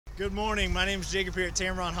Good morning. My name is Jacob here at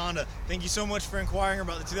Tameron Honda. Thank you so much for inquiring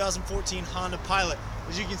about the 2014 Honda Pilot.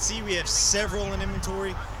 As you can see, we have several in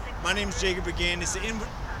inventory. My name is Jacob again. It's the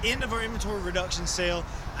end of our inventory reduction sale.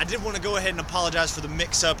 I did want to go ahead and apologize for the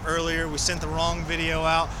mix-up earlier. We sent the wrong video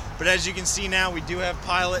out, but as you can see now, we do have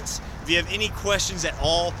Pilots. If you have any questions at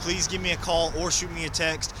all, please give me a call or shoot me a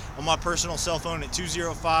text on my personal cell phone at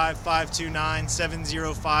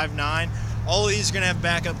 205-529-7059. All of these are going to have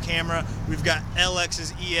backup camera. We've got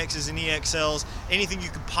LXs, EXs, and EXLs. Anything you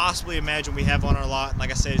could possibly imagine we have on our lot. And like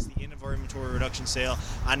I said, it's the end of our inventory reduction sale.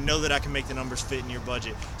 I know that I can make the numbers fit in your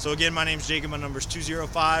budget. So again, my name's Jacob. My number is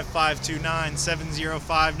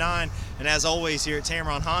 205-529-7059. And as always, here at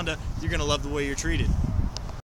Tameron Honda, you're going to love the way you're treated.